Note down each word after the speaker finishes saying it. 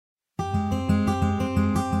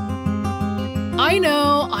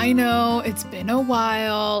I know, it's been a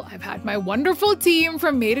while. I've had my wonderful team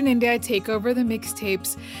from Made in India take over the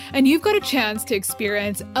mixtapes, and you've got a chance to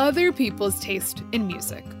experience other people's taste in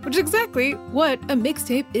music, which is exactly what a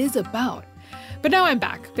mixtape is about. But now I'm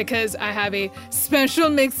back because I have a special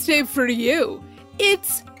mixtape for you.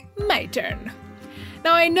 It's my turn.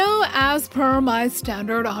 Now I know as per my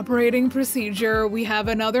standard operating procedure, we have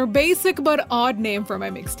another basic but odd name for my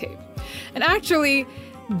mixtape. And actually,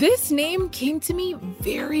 this name came to me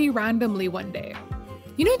very randomly one day.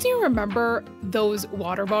 Do you remember those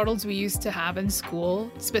water bottles we used to have in school,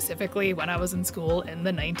 specifically when I was in school in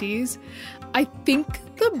the 90s? I think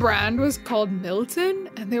the brand was called Milton,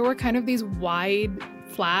 and they were kind of these wide,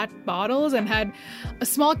 flat bottles and had a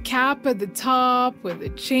small cap at the top with a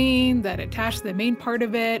chain that attached to the main part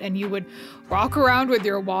of it, and you would walk around with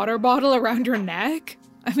your water bottle around your neck.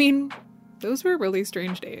 I mean, those were really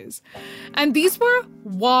strange days. And these were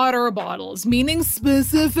water bottles, meaning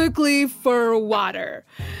specifically for water.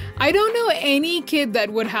 I don't know any kid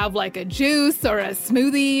that would have like a juice or a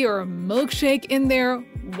smoothie or a milkshake in their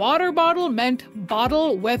water bottle meant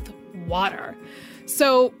bottle with water.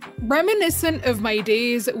 So, reminiscent of my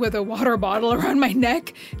days with a water bottle around my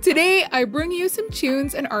neck, today I bring you some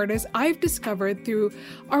tunes and artists I've discovered through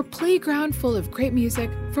our playground full of great music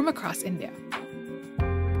from across India.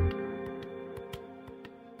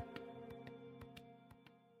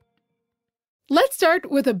 Let's start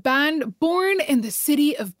with a band born in the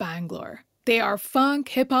city of Bangalore. They are funk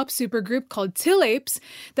hip-hop supergroup called Till Apes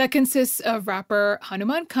that consists of rapper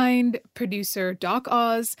Hanuman Kind, producer Doc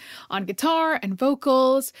Oz on guitar and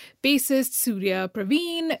vocals, bassist Surya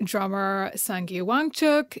Praveen, drummer Sanjay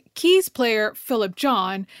Wangchuk, keys player Philip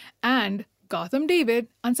John, and Gautam David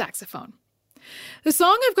on saxophone. The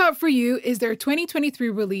song I've got for you is their 2023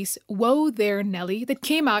 release, Whoa There Nelly, that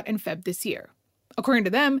came out in Feb this year. According to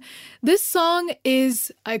them, this song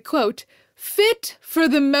is, I quote, fit for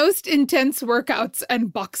the most intense workouts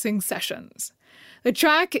and boxing sessions. The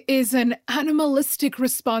track is an animalistic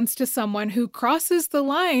response to someone who crosses the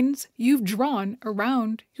lines you've drawn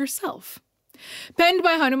around yourself. Penned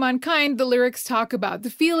by Hanuman Kind, the lyrics talk about the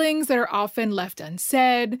feelings that are often left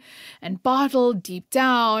unsaid and bottled deep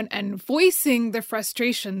down and voicing the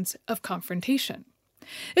frustrations of confrontation.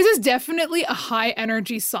 This is definitely a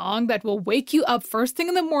high-energy song that will wake you up first thing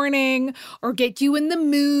in the morning, or get you in the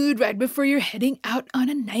mood right before you're heading out on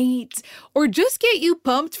a night, or just get you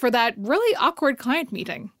pumped for that really awkward client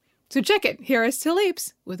meeting. So check it. Here is Till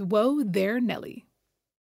Apes with Whoa There Nelly.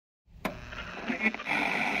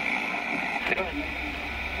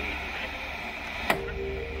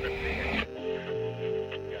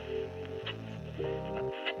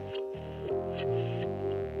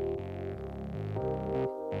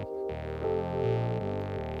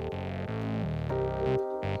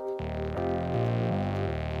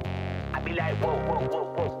 Whoa, whoa, whoa,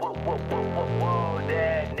 whoa, whoa, whoa, whoa, whoa, whoa,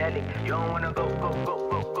 there, Nelly. You don't wanna go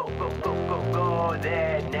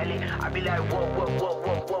there, Nelly. I be like, whoa, whoa, whoa,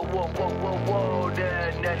 whoa, whoa, whoa, whoa, whoa, whoa,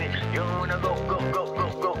 there, Nelly. You don't wanna go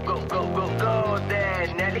there,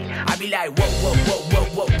 Nelly. I be like, whoa, whoa, whoa, whoa,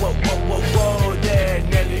 whoa, whoa, whoa, whoa, whoa, there,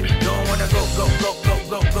 Nelly. You don't wanna go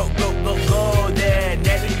there,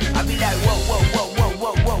 Nelly. I be like, whoa, whoa, whoa, whoa,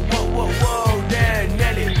 whoa, whoa, whoa, whoa, whoa, there,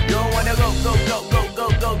 Nelly. You don't wanna go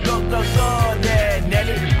there,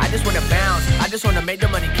 Nelly. I just wanna bounce, I just wanna make the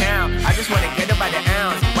money count. I just wanna get it by the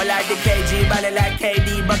ounce. While I did KG, ballin' like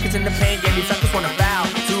KD, buckets in the paint, yeah, these suckers wanna foul.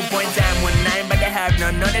 2 point time, 19, but they have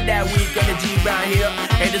none of that weak energy round here.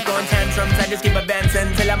 Haters throwing tantrums, I just keep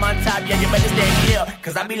advancing till I'm on top, yeah, you better stay here.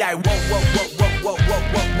 Cause I be like, whoa, whoa, whoa, whoa, whoa, whoa,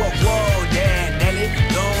 whoa, whoa, whoa, yeah, Nelly.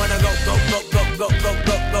 Don't wanna go,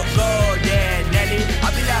 yeah, Nelly. I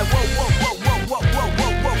be like, whoa, whoa, whoa, whoa, whoa, whoa,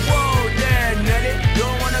 whoa, whoa, whoa, yeah, Nelly.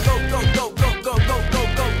 Don't wanna go,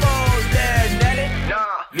 there, Nelly.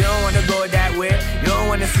 Nah. You don't wanna go that way. You don't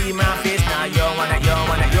wanna see my face. Nah, you don't wanna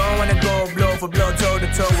go blow for blow, toe to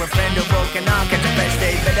toe with friend of broke and I'll catch a best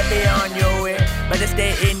day. Better be on your way. Better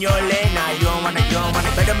stay in your lane. Nah, you don't wanna.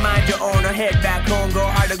 Better mind your own or head back home. Go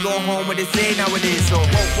hard to go home with it say nowadays. So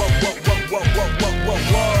whoa, whoa, whoa, whoa, whoa, whoa, whoa, whoa,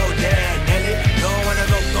 whoa, there, Nelly. You don't wanna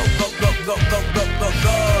go,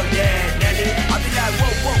 there, Nelly. I be like,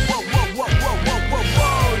 whoa, whoa, whoa, whoa, whoa, whoa, whoa, whoa,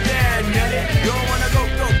 whoa, there, Nelly. You don't wanna go,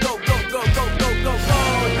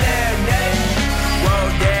 there, Nelly. Whoa,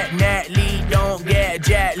 there, Nelly, don't get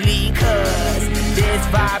jet Lee, cause this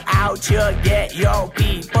vibe out here get your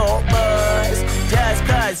people buzz. Just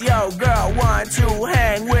cause your girl want to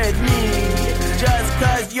hang with me. Just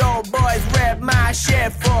cause your boys rep my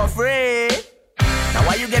shit for free. Now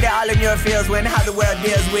why you get it all in your feels when how the world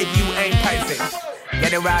deals with you ain't perfect?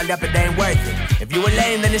 Get it riled up, it ain't worth it. If you were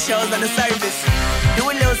lame, then it shows on the surface. Do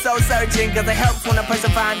a little soul searching, cause it helps when a person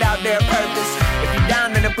find out their purpose. If you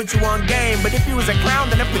down, then it put you on game. But if you was a clown,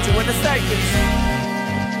 then it put you in the circus.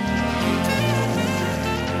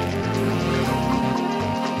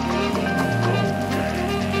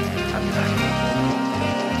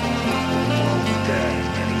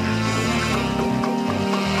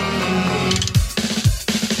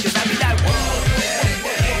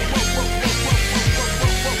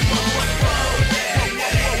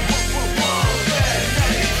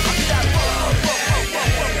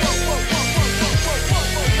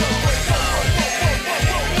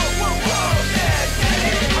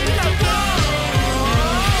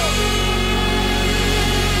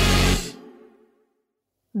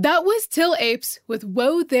 That was Till Apes with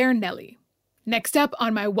Whoa There Nelly. Next up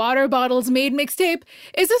on my Water Bottles Maed mixtape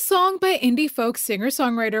is a song by indie folk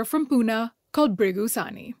singer-songwriter from Pune called Brigu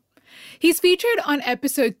Sani. He's featured on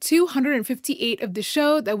episode 258 of the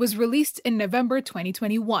show that was released in November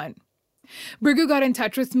 2021. Brigu got in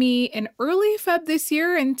touch with me in early Feb this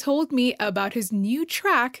year and told me about his new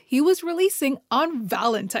track he was releasing on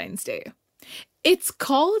Valentine's Day. It's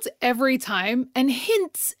called Every Time and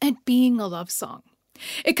hints at being a love song.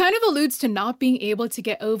 It kind of alludes to not being able to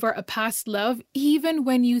get over a past love even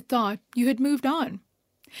when you thought you had moved on.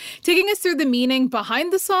 Taking us through the meaning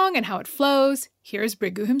behind the song and how it flows, here's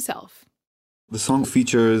Brigu himself. The song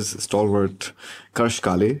features stalwart Karsh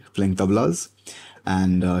Kale playing tablas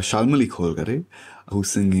and Shalmali Kholgare, who's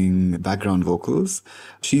singing background vocals.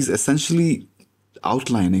 She's essentially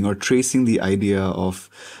outlining or tracing the idea of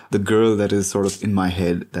the girl that is sort of in my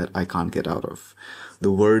head that I can't get out of.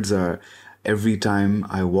 The words are, every time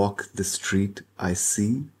I walk the street, I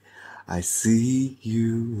see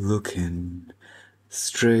you looking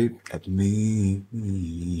straight at me.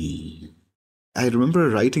 I remember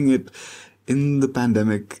writing it in the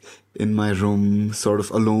pandemic in my room, sort of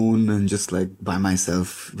alone and just like by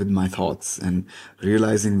myself with my thoughts and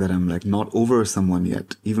realizing that I'm like not over someone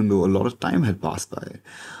yet, even though a lot of time had passed by,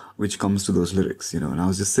 which comes to those lyrics, and I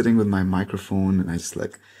was just sitting with my microphone and I just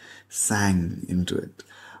like sang into it.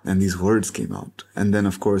 And these words came out. And then,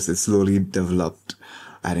 of course, it slowly developed,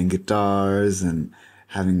 adding guitars and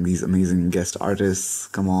having these amazing guest artists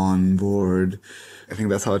come on board. I think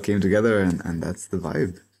that's how it came together, and that's the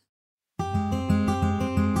vibe.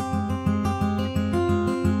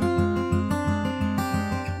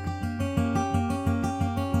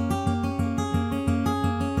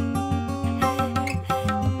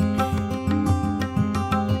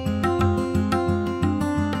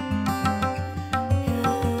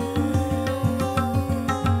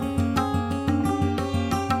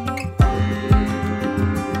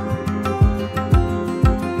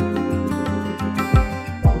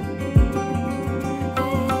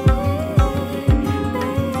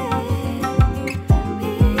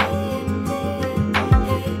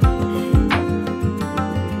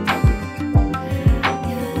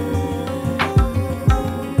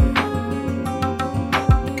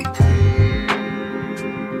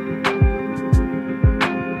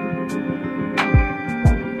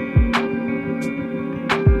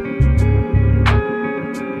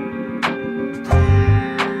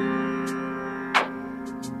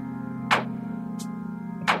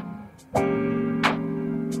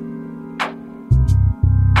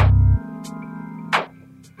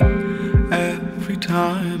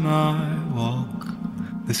 Time I walk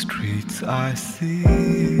the streets I see,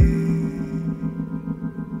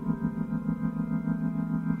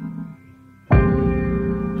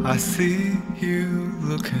 I see you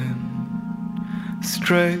looking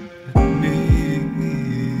straight at me.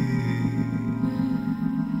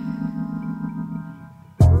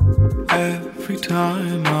 Every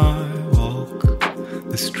time I walk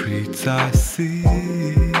the streets I see,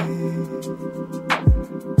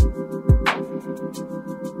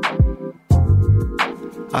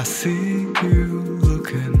 I see you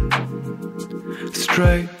looking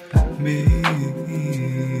straight at me.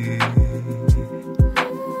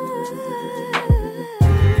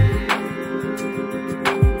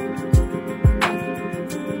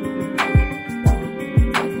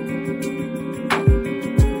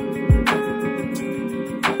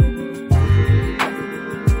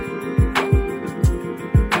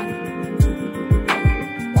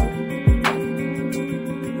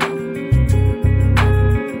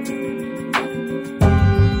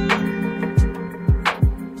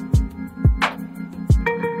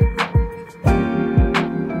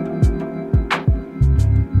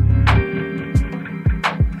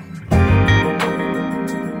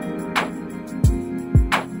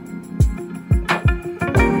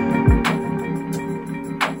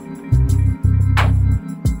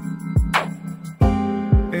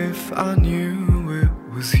 if I knew it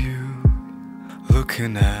was you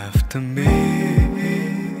looking after me,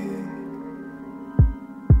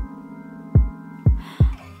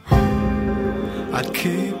 I'd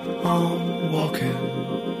keep on walking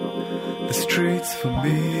the streets for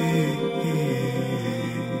me.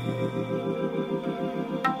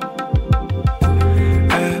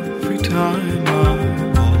 Every time I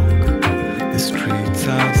walk the streets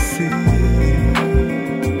I see,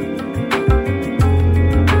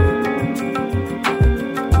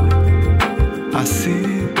 I see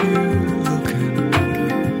you looking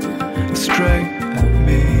straight at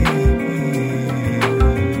me.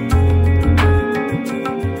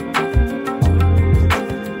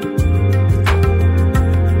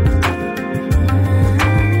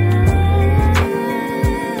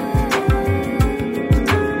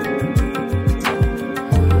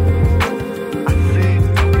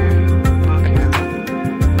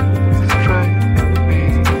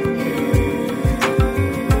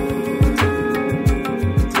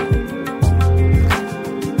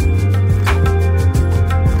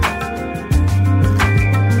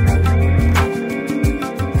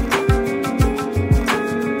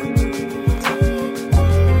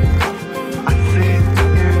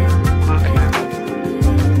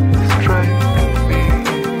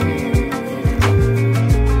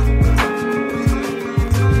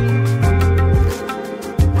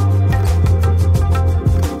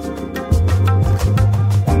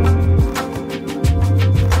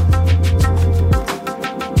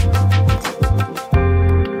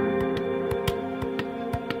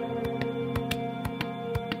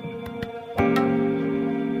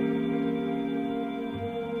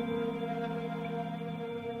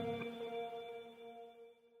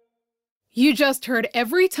 You just heard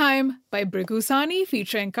Every Time by Brigusani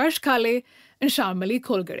featuring Kashkale and Shamali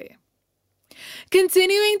Kolgare.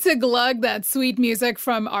 Continuing to glug that sweet music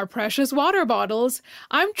from our precious water bottles,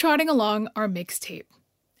 I'm trotting along our mixtape.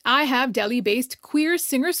 I have Delhi-based queer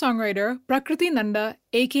singer-songwriter Prakriti Nanda,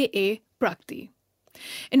 aka Prakti.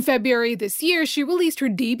 In February this year, she released her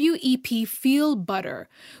debut EP, Feel Butter,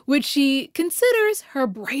 which she considers her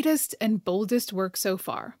brightest and boldest work so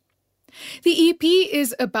far. The EP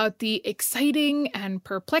is about the exciting and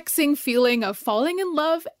perplexing feeling of falling in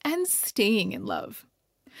love and staying in love.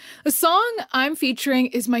 The song I'm featuring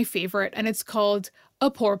is my favorite, and it's called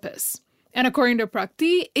A Porpoise. And according to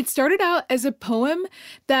Prakti, it started out as a poem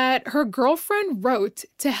that her girlfriend wrote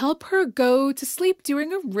to help her go to sleep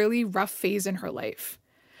during a really rough phase in her life.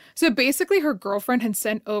 So basically, her girlfriend had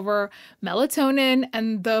sent over melatonin,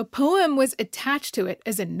 and the poem was attached to it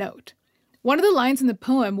as a note. One of the lines in the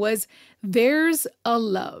poem was, "There's a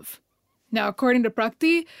love." Now, according to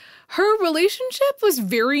Prakti, her relationship was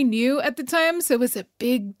very new at the time, so it was a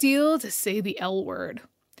big deal to say the L word.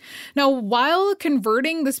 Now, while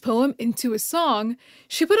converting this poem into a song,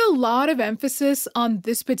 she put a lot of emphasis on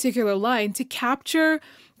this particular line to capture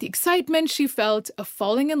the excitement she felt of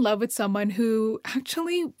falling in love with someone who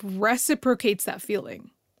actually reciprocates that feeling.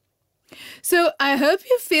 So I hope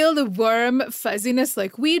you feel the warm fuzziness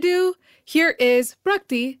like we do. Here is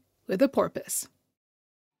Prakti with A Porpoise.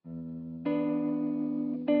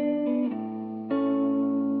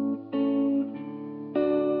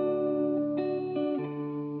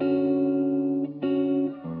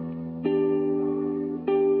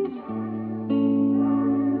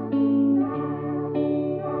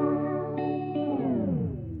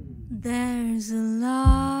 There's a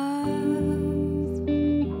love,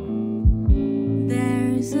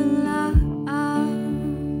 there's a love,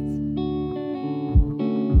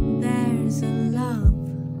 there's a love,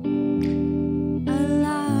 a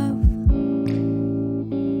love,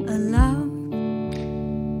 a love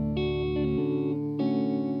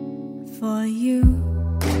for you,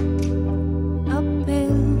 a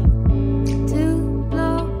pill to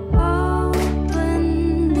blow open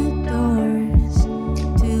the doors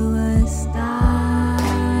to a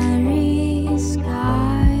starry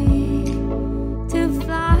sky, to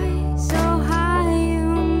fly so high you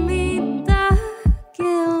meet the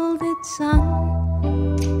gilded sun,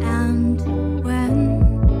 and when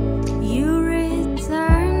you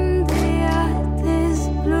return the earth is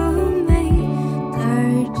blooming,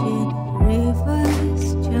 turgid river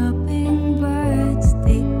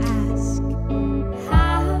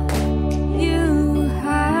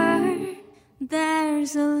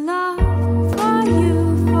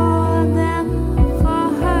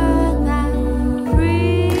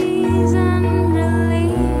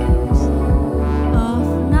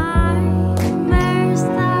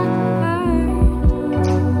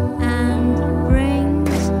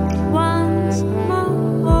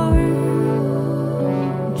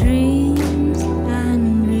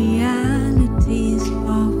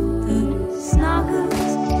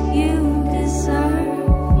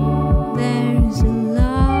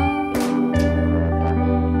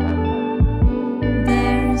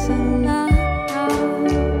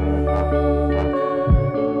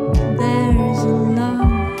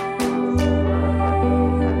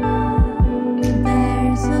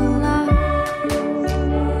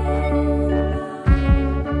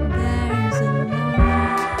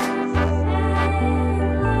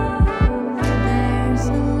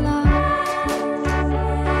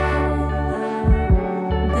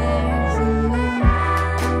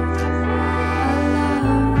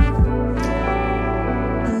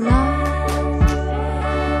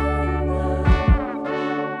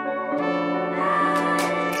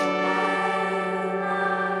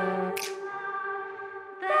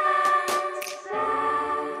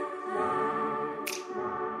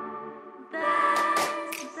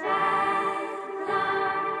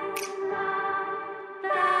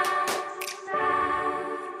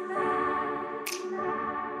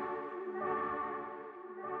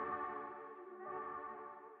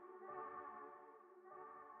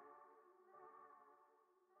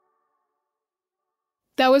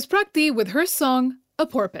That was Prakti with her song A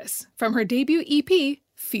Porpoise from her debut EP,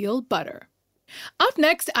 Feel Butter. Up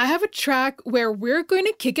next, I have a track where we're going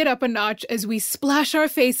to kick it up a notch as we splash our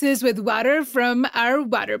faces with water from our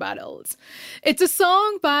water bottles. It's a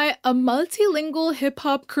song by a multilingual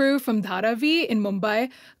hip-hop crew from Dharavi in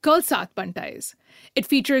Mumbai called Saath Bantais. It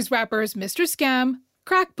features rappers Mr. Scam,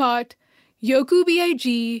 Crackpot, Yoku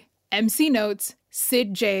B.I.G., MC Notes,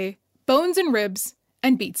 Sid J, Bones and Ribs,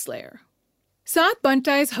 and Beat Slayer. Saath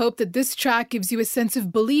Bantais hope that this track gives you a sense of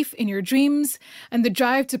belief in your dreams and the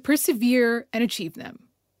drive to persevere and achieve them.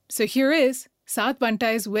 So here is Saath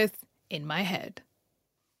Bantais with In My Head.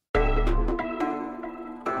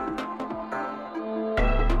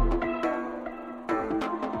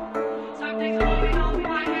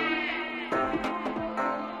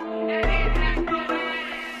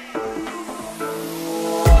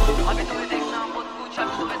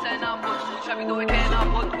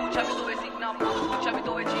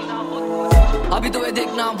 अभी तो ये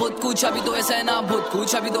देखना बहुत कुछ अभी तो ये सहना बहुत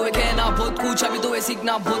कुछ अभी तो ये कहना बहुत कुछ अभी तो ये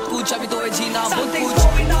सीखना बहुत कुछ अभी तो ये जीना बहुत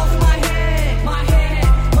कुछ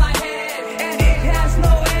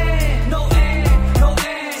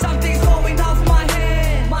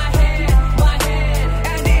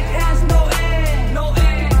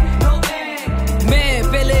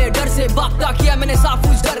भागता किया मैंने साफ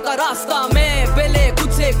उस डर का रास्ता मैं पहले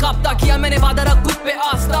खुद से कांपता किया मैंने वादा रख खुद पे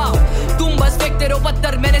आस्था तुम बस फेंकते रहो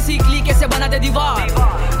पत्थर मैंने सीख ली कैसे बनाते दीवार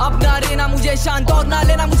अब ना रहना मुझे शांत और ना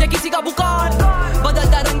लेना मुझे किसी का बुखार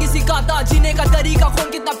बदलता रंग सिखाता जीने का तरीका कौन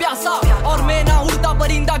कितना प्यासा और मैं ना उड़ता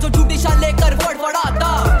परिंदा जो झूठी शान लेकर फड़फड़ाता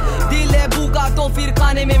दिल है भूखा तो फिर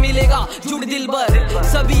खाने में मिलेगा जुड़ दिल भर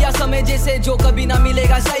सभी या समय जैसे जो कभी ना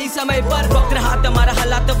मिलेगा सही समय पर वक्त हाथ हमारा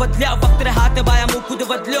हालात बदलिया वक्त हाथ बाया मुंह खुद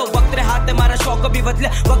बदलो वक्त हाथ हमारा शौक भी बदले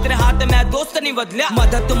वक्त हाथ मैं दोस्त नहीं बदलिया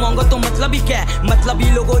मदद तो मांगो तो मतलब ही क्या मतलब ही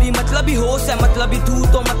लोगोरी मतलब ही होश है मतलब ही तू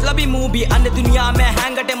तो मतलब ही मुंह भी अन्य दुनिया में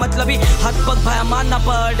हैंगटे मतलब ही हद पग भाया मानना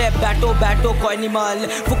पड़े बैठो बैठो कोई नहीं मल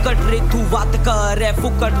फुकट रे तू बात कर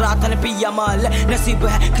फुकट रात ने पिया मल नसीब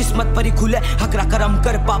है किस्मत पर ही खुले हकरा करम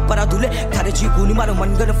कर पाप परा धुले थारे जी गुनी मारो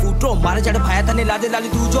मनगन फूटो मारे जड़ भाया तने लादे लाली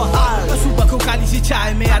तू जो हाल सुबह को काली सी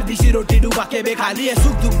चाय में अर्धी सी रोटी डुबा के बेखा ली है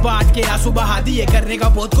सुख दुख बांट के आंसू बहा दिए करने का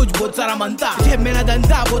बहुत कुछ बहुत सारा मनता जेब में ना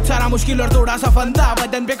धंधा बहुत सारा मुश्किल और थोड़ा सा फंदा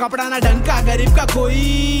बदन पे कपड़ा ना ढंग का गरीब का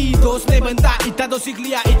कोई दोस्त नहीं बनता इतना तो सीख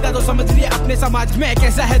लिया इतना तो समझ लिया अपने समाज में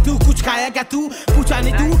कैसा है तू कुछ खाया क्या तू पूछा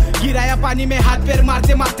नहीं तू गिराया पानी में हाथ पैर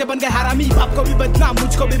मारते मारते बन गए हरामी बाप को भी बदनाम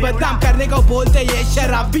मुझको भी बदनाम करने को बोलते ये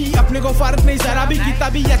शराबी अपने को फर्क नहीं जरा भी कितना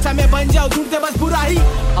भी अच्छा मैं बन जाऊं ढूंढते बस बुरा ही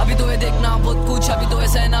अभी तो ये देखना बहुत कुछ अभी तो ये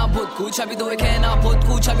सहना बहुत कुछ अभी तो ये कहना बहुत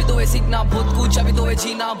कुछ अभी तो ये सीखना बहुत कुछ अभी तो ये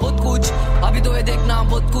जीना बहुत कुछ अभी तो ये देखना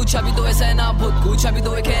बहुत कुछ अभी तो ये सहना बहुत कुछ अभी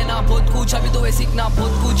तो ये कहना बहुत कुछ अभी तो ये सीखना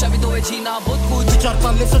बहुत कुछ अभी तो ये जीना बहुत कुछ विचार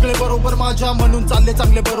चालले सगळे बरोबर माझ्या म्हणून चालले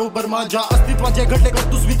चांगले बरोबर माझ्या अस्तित्वाचे घडले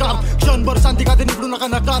कर तू स्वीकार क्षणभर शांती का निवडू नका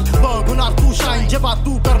नकार बघणार तू शाईन जेव्हा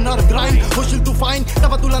तू करणार ग्राइंड होशील तू फाईन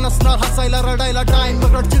तेव्हा तुला नसणार हसायला रडायला टाइम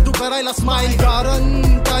मग रडशील तू करायला स्माइल कारण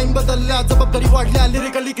टाइम बदलल्या जबाबदारी वाढल्या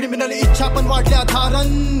लिरिकली क्रिमिनल इच्छा पण वाढल्या धारण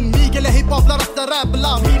मी गेले हिप हॉपला रस्ता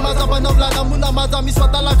रॅपला मी माझा बनवला नमुना माझा मी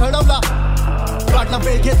स्वतःला घडवला काटना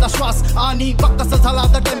पेड़ घेतला श्वास आनी वक्त से झाला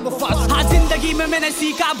था टेम्पो फास्ट हाँ जिंदगी में मैंने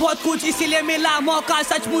सीखा बहुत कुछ इसीलिए मिला मौका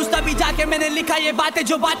सच पूछ तभी जाके मैंने लिखा ये बातें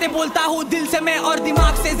जो बातें बोलता हूँ दिल से मैं और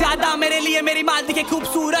दिमाग से ज्यादा मेरे लिए मेरी माँ दिखे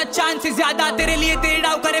खूबसूरत चांद से ज्यादा तेरे लिए तेरे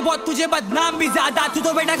डाव करे बहुत तुझे बदनाम भी ज्यादा तू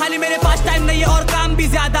तो बेटा खाली मेरे पास टाइम नहीं है और काम भी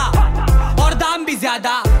ज्यादा और दाम भी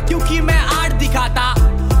ज्यादा क्योंकि मैं आर्ट दिखाता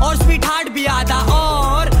और स्वीट हार्ट भी आधा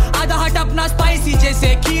और आधा हट अपना स्पाइसी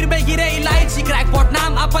जैसे खीर में गिरे इलायची क्रैकपॉट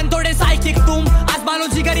नाम अपन थोड़े साइकिक तुम आसमानो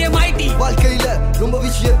जिगर ये माइटी வாழ்க்கையில ரொம்ப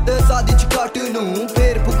விஷயத்தை சாதிச்சு காட்டணும்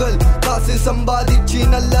பேர் புகழ் காசு சம்பாதிச்சு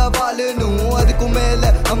நல்லா வாழணும் அதுக்கு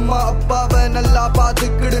மேல அம்மா அப்பாவை நல்லா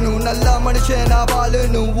பாத்துக்கிடணும் நல்லா மனுஷனா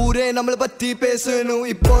வாழணும் ஊரே நம்மளை பத்தி பேசணும்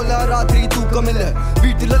இப்போலாம் ராத்திரி தூக்கம் இல்ல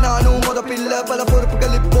வீட்டுல நானும் முத பிள்ளை பல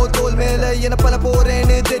பொறுப்புகள் இப்போ தோல் மேல என பல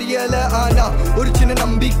போறேன்னு தெரியல ஆனா ஒரு சின்ன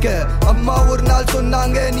நம்பிக்கை அம்மா ஒரு நாள்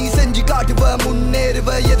சொன்னாங்க நீ செஞ்சு காட்டுவ முன்னேறுவ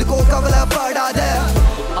எதுக்கோ கவலைப்படாத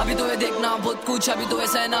अभी तो ये देखना बहुत कुछ अभी तो ये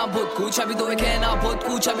सहना बहुत कुछ अभी तो ये कहना बहुत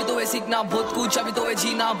कुछ अभी तो ये सीखना बहुत कुछ अभी तो ये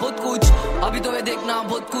जीना बहुत कुछ अभी तो ये देखना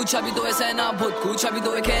बहुत कुछ अभी तो ये सहना बहुत कुछ अभी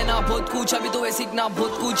तो ये कहना बहुत कुछ अभी तो ये सीखना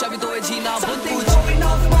बहुत कुछ अभी तो ये जीना बहुत कुछ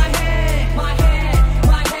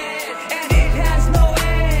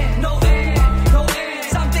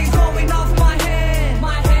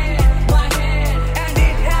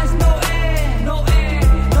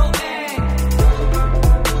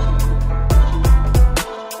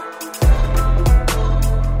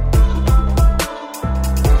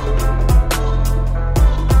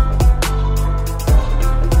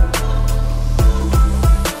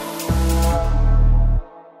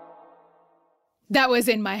That was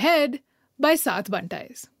In My Head by Saath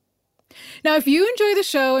Bantais. Now, if you enjoy the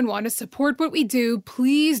show and want to support what we do,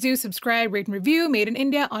 please do subscribe, rate, and review Made in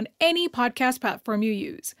India on any podcast platform you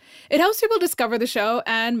use. It helps people discover the show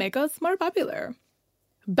and make us more popular.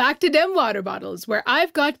 Back to Dem Water Bottles, where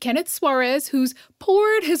I've got Kenneth Suarez, who's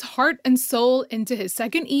poured his heart and soul into his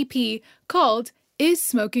second EP called Is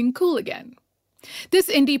Smoking Cool Again? This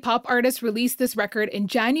indie pop artist released this record in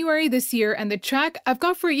January this year, and the track I've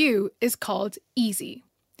got for you is called Easy.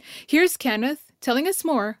 Here's Kenneth telling us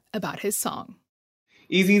more about his song.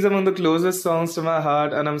 Easy is among the closest songs to my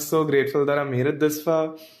heart, and I'm so grateful that I made it this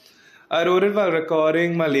far. I wrote it while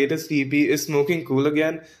recording my latest EP, Is Smoking Cool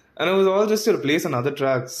Again? And it was all just to replace another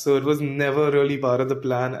track, so it was never really part of the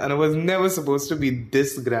plan, and it was never supposed to be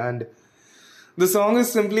this grand. The song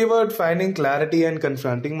is simply about finding clarity and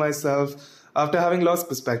confronting myself after having lost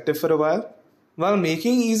perspective for a while. While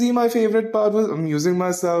making Easy, my favorite part was amusing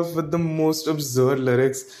myself with the most absurd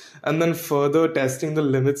lyrics and then further testing the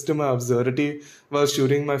limits to my absurdity while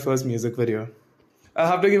shooting my first music video. I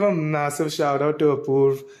have to give a massive shout out to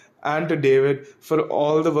Apoorv and to David for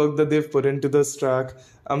all the work that they've put into this track.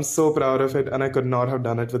 I'm so proud of it, and I could not have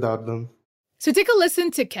done it without them. So take a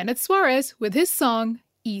listen to Kenneth Suarez with his song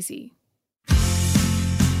Easy.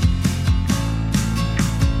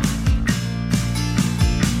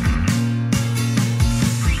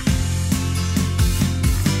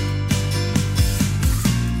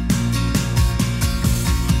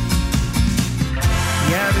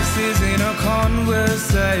 This isn't a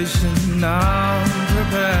conversation I'm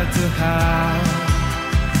prepared to have,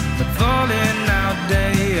 but falling out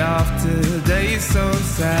day after day is so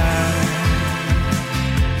sad.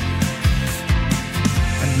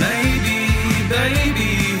 And maybe,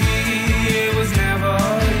 baby, it was never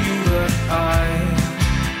you but I,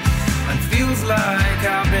 and feels like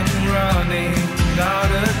I've been running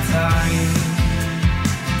out of time.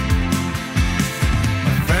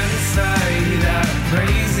 Say that I'm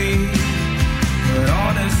crazy, but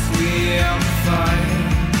honestly I'm fine.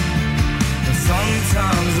 But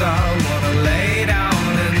sometimes I wanna lay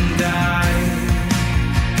down and die.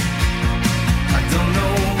 I don't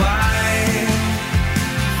know why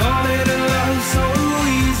falling in love so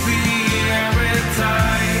easy every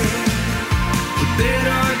time. The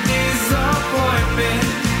bitter disappointment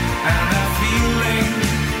and that feeling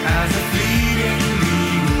as a fleeting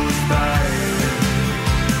goes by.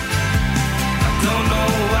 Don't know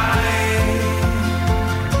why.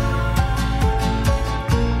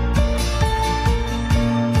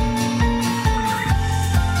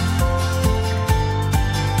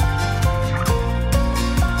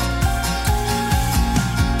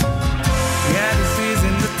 Yeah, this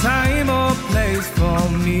isn't the time or place for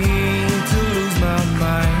me to lose my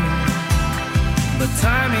mind, but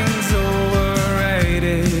timing's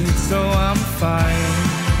overrated, so I'm fine.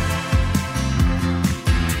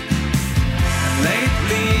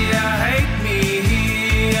 Lately I hate me,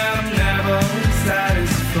 I'm never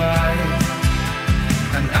satisfied,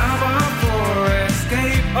 and I'm up for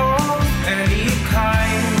escape of any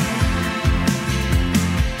kind.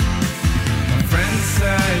 My friends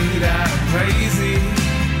say that I'm crazy,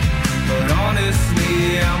 but honestly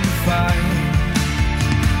I'm fine.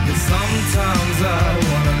 But sometimes I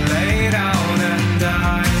wanna lay down and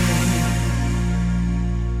die.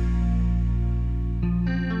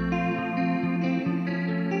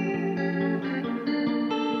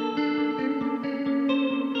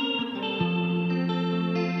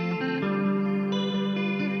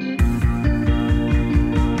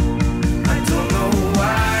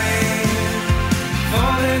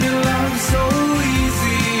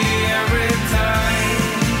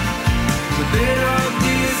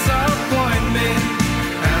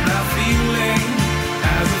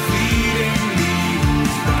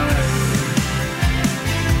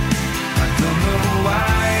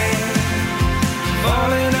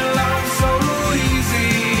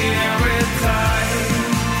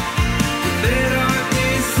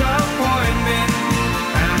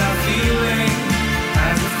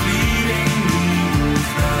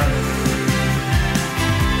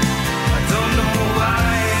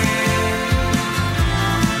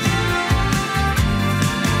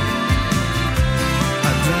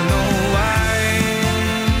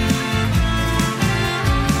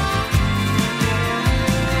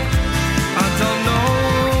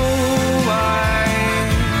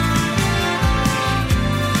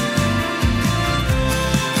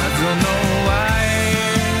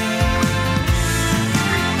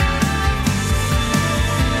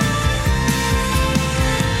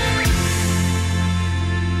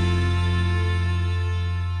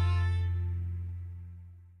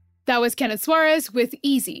 That was Kenneth Suarez with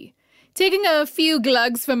Easy. Taking a few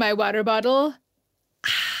glugs from my water bottle,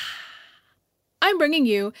 I'm bringing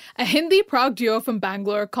you a Hindi prog duo from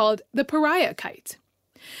Bangalore called the Pariah Kite.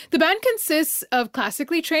 The band consists of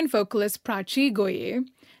classically trained vocalist Prachi Goye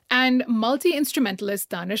and multi-instrumentalist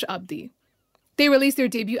Danish Abdi. They released their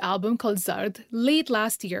debut album called Zard late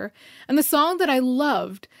last year, and the song that I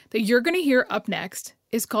loved that you're going to hear up next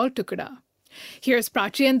is called Tukda. Here's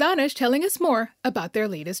Prachi and Danish telling us more about their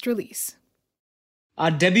latest release. Our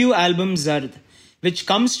debut album Zard, which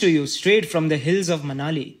comes to you straight from the hills of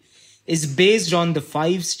Manali, is based on the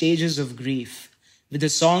 5 stages of grief, with a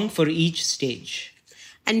song for each stage.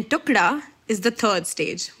 And Tukda is the 3rd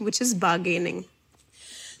stage, which is bargaining.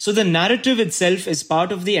 So the narrative itself is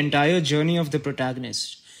part of the entire journey of the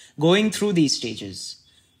protagonist, going through these stages.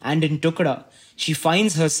 And in Tukda, she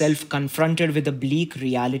finds herself confronted with a bleak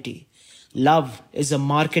reality. Love is a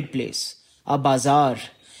marketplace, a bazaar,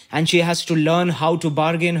 and she has to learn how to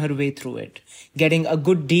bargain her way through it, getting a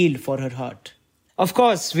good deal for her heart. Of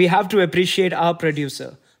course, we have to appreciate our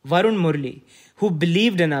producer, Varun Murli, who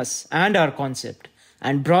believed in us and our concept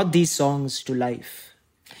and brought these songs to life.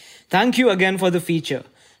 Thank you again for the feature,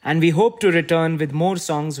 and we hope to return with more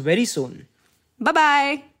songs very soon.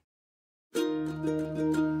 Bye-bye!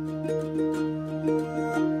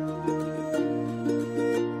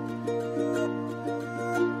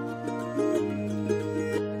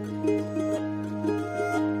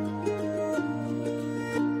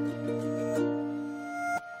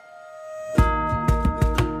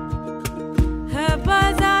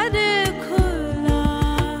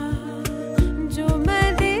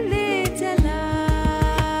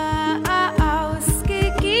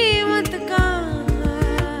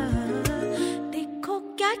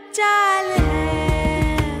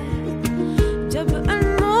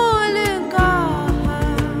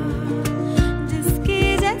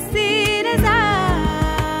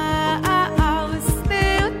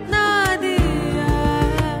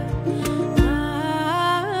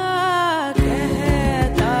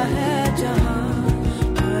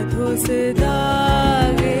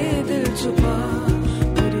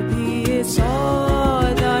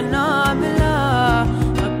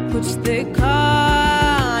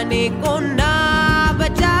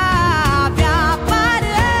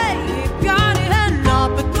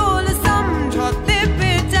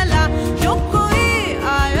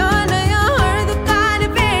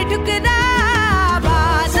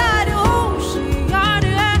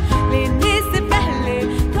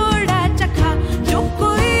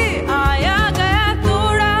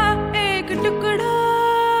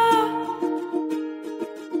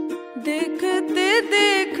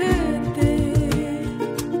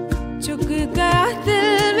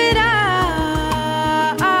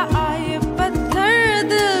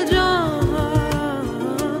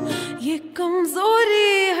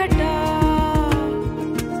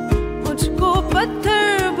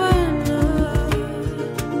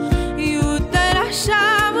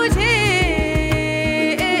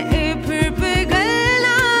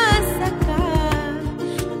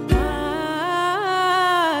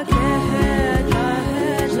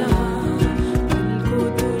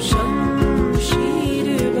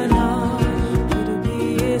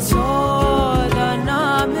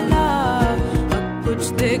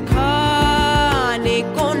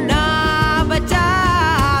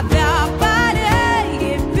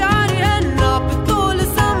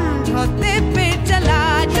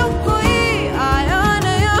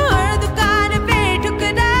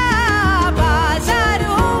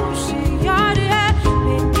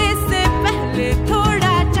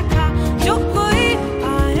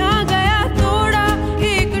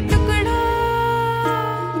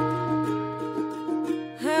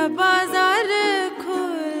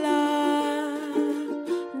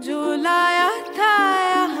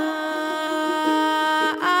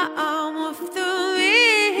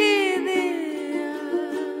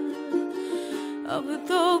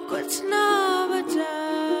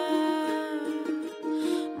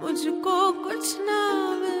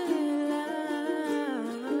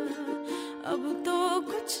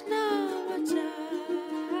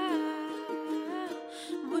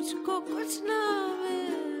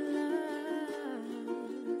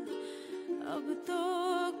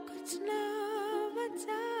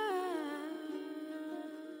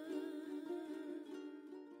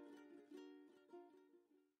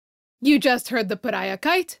 You just heard the Pariah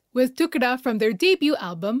Kite with Tukda from their debut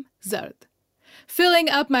album, Zard. Filling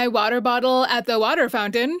up my water bottle at the water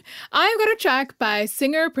fountain, I've got a track by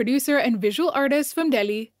singer, producer, and visual artist from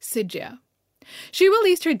Delhi, Sidja. She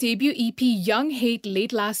released her debut EP, Young Hate,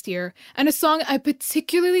 late last year, and a song I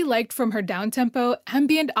particularly liked from her downtempo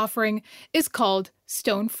ambient offering is called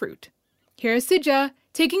Stone Fruit. Here's Sija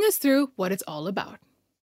taking us through what it's all about.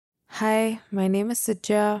 Hi, my name is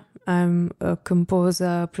Sija. I'm a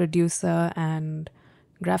composer, producer, and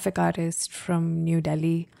graphic artist from New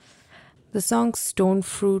Delhi. The song Stone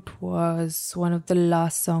Fruit was one of the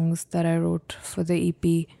last songs that I wrote for the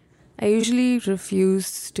EP. I usually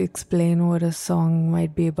refuse to explain what a song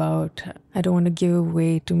might be about. I don't want to give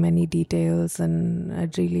away too many details, and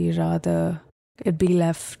I'd really rather it be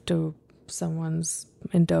left to someone's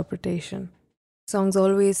interpretation. Songs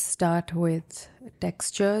always start with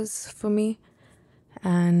textures for me,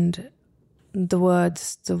 and the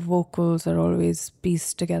words, the vocals are always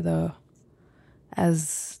pieced together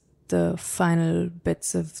as the final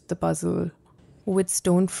bits of the puzzle. With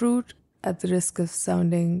Stone Fruit, at the risk of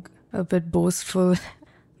sounding a bit boastful,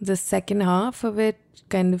 the second half of it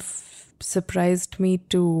kind of surprised me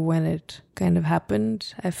too when it kind of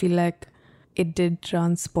happened. I feel like it did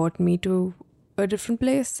transport me to a different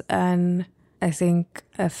place, and I think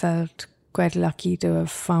I felt quite lucky to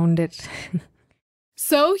have found it.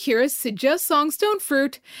 So here is Sija's song Stone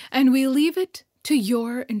Fruit, and we leave it to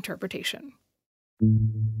your interpretation.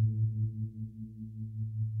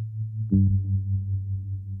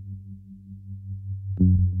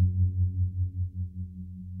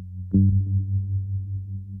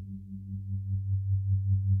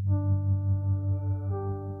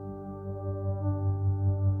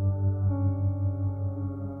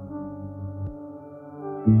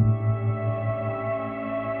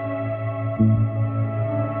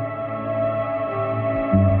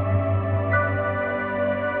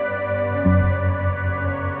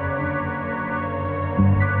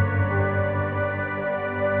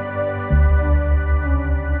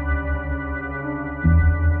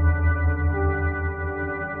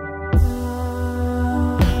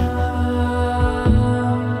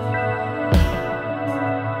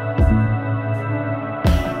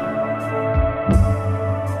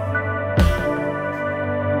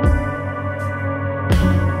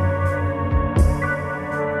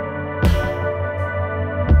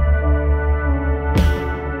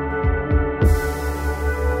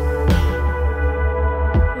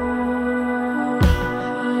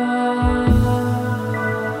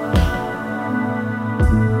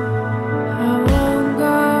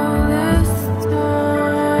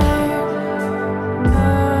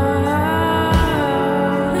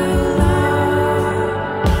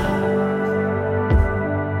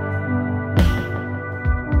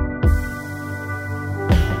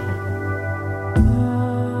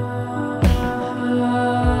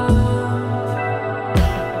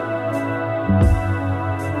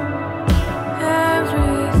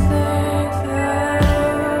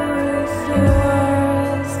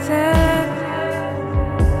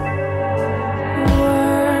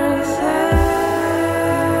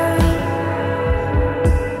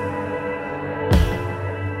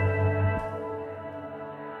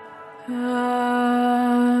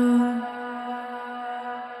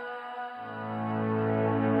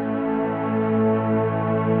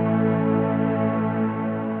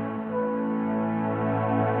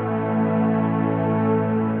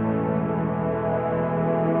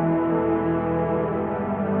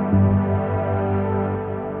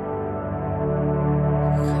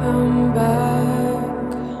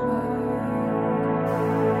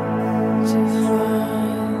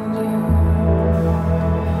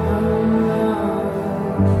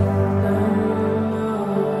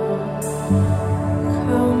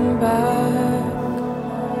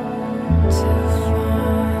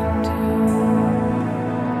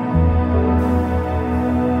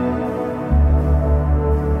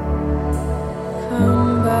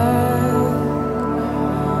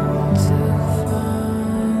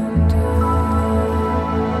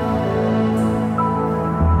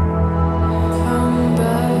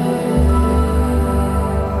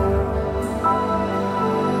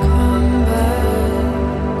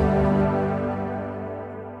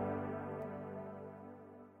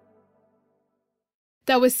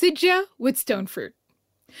 That was Sija with Stone Fruit.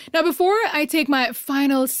 Now, before I take my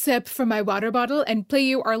final sip from my water bottle and play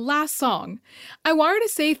you our last song, I wanted to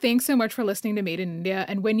say thanks so much for listening to Made in India.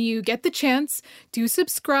 And when you get the chance, do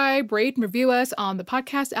subscribe, rate, and review us on the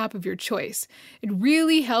podcast app of your choice. It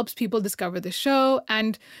really helps people discover the show.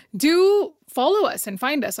 And do follow us and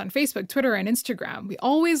find us on Facebook, Twitter, and Instagram. We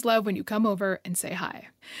always love when you come over and say hi.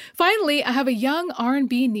 Finally, I have a young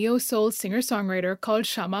R&B neo-soul singer-songwriter called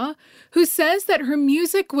Shama who says that her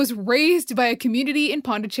music was raised by a community in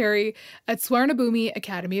Pondicherry at Swarnabhumi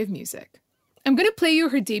Academy of Music. I'm going to play you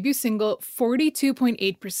her debut single,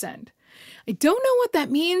 42.8%. I don't know what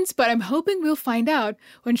that means, but I'm hoping we'll find out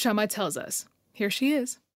when Shama tells us. Here she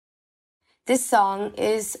is. This song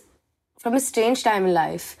is from a strange time in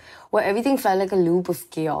life where everything felt like a loop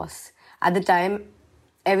of chaos. At the time,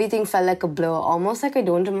 everything felt like a blur, almost like I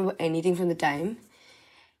don't remember anything from the time.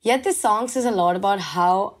 Yet this song says a lot about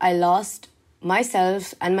how I lost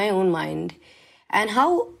myself and my own mind and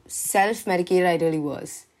how self-medicated I really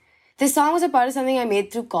was. This song was a part of something I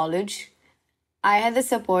made through college. I had the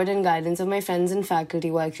support and guidance of my friends and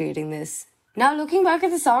faculty while creating this. Now looking back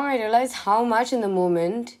at the song, I realize how much in the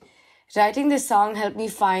moment writing this song helped me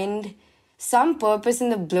find some purpose in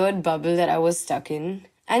the blurred bubble that I was stuck in,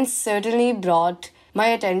 and certainly brought my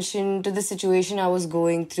attention to the situation I was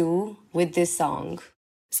going through with this song.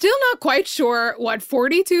 Still not quite sure what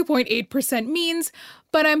 42.8% means,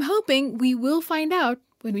 but I'm hoping we will find out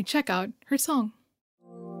when we check out her song.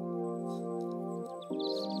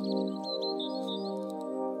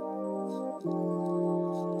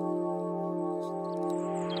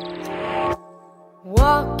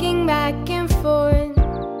 Walking back and forth,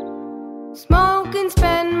 smoke and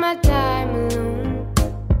spend my time alone,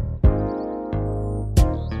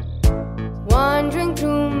 wandering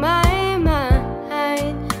through my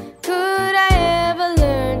mind. Could I ever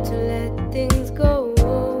learn to let things go?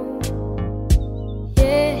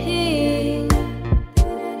 Yeah,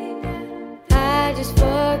 I just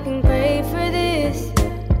fucking pray for this,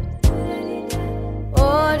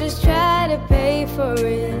 or just try to pay for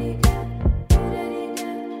it.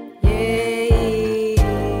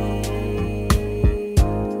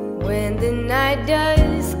 When the night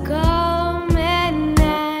does come and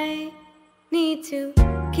I need to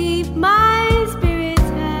keep my spirits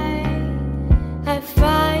high, I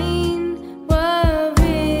find what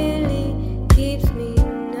really keeps me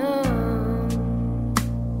numb.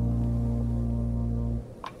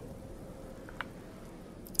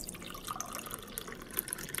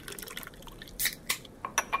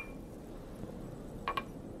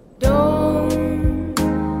 Don't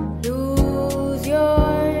lose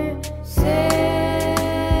yourself.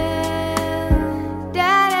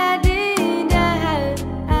 Da-da-dee-da.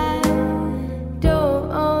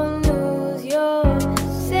 Don't lose yourself.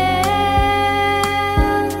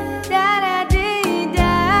 Da-da-dee-da.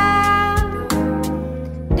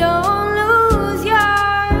 Don't lose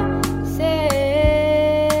yourself.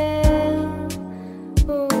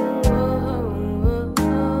 Oh, oh, oh,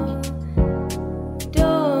 oh.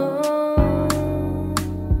 Don't.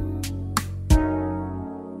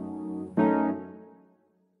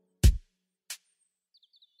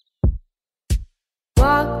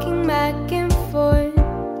 Walking back and forth,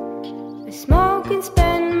 I smoke and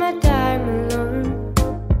spend my time alone,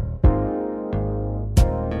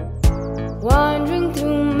 wandering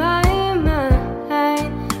through my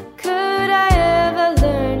mind. Could I ever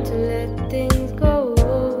learn to let things go?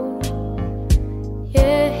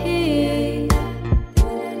 Yeah,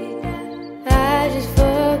 I just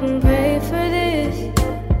fucking pray for this,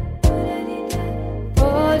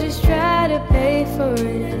 or just try to pay for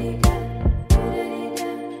it.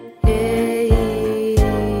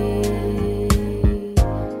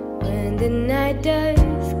 When the night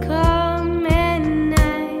does come and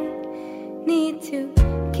I need to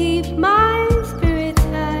keep my spirits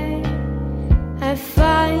high, I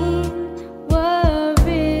find what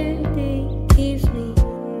really keeps me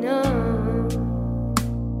numb.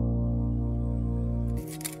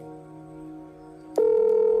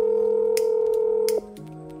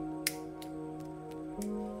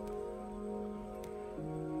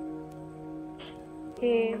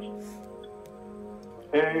 Hey.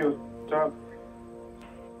 Hey, what's up?